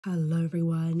Hello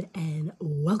everyone and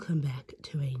welcome back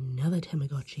to another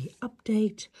Tamagotchi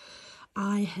update.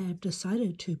 I have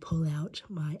decided to pull out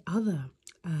my other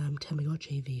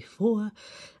Tamagotchi V4.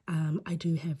 I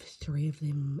do have 3 of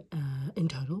them in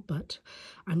total, but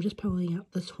I'm just pulling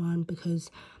out this one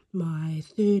because my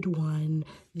third one,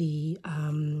 the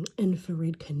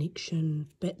infrared connection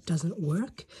bit doesn't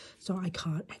work, so I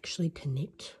can't actually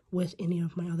connect with any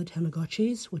of my other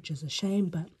Tamagotchis, which is a shame,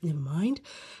 but never mind.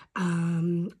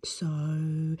 So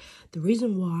the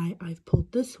reason why I've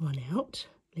pulled this one out,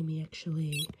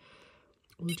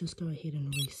 we'll just go ahead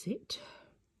and reset.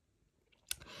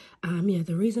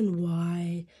 The reason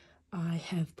why I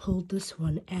have pulled this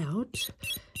one out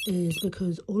is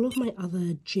because all of my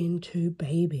other Gen 2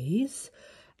 babies,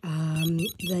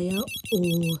 they are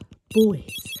all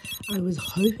boys. I was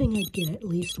hoping I'd get at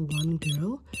least one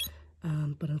girl,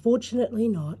 but unfortunately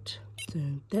not, so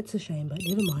that's a shame, but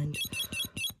never mind.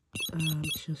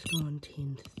 Let's just go on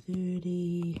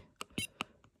 10:30,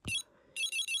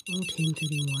 or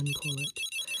 10:31, call it.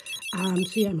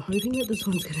 So yeah, I'm hoping that this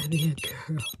one's going to be a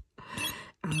girl.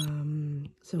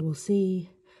 So we'll see.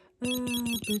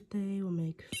 Birthday will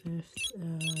make 5th,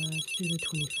 through the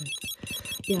 25th.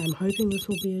 Yeah, I'm hoping this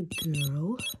will be a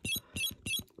girl.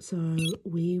 So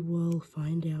we will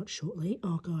find out shortly.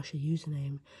 Oh gosh, a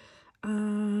username.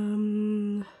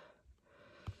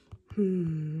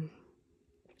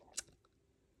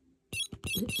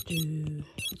 Let's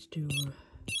do,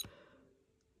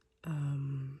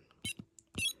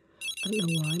 I don't know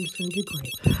why, I'm just going to do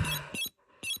grape.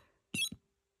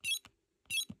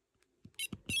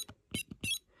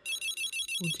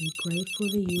 We'll do grape for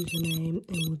the username,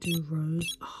 and we'll do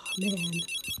rose. Oh, man.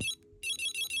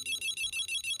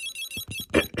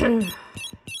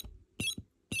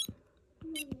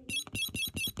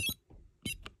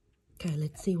 Okay,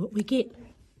 let's see what we get.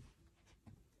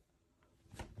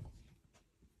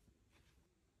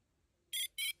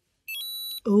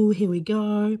 Oh, here we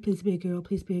go. Please be a girl,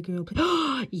 please be a girl.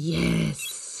 Oh,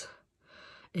 yes!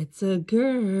 It's a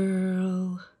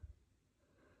girl.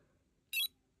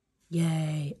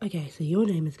 Yay. Okay, so your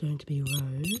name is going to be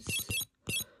Rose.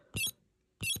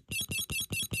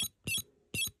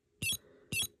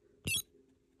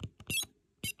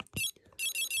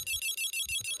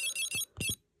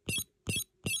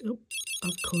 Oh,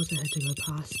 of course I had to go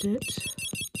past it.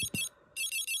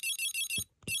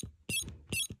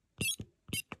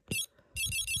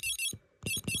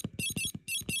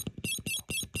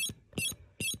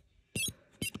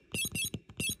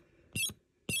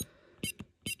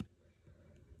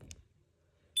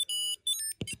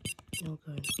 I'll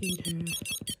go and feed her.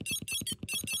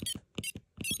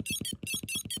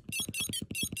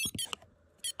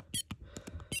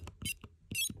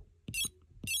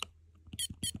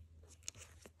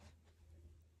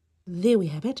 There we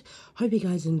have it. Hope you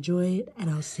guys enjoy it, and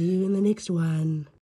I'll see you in the next one.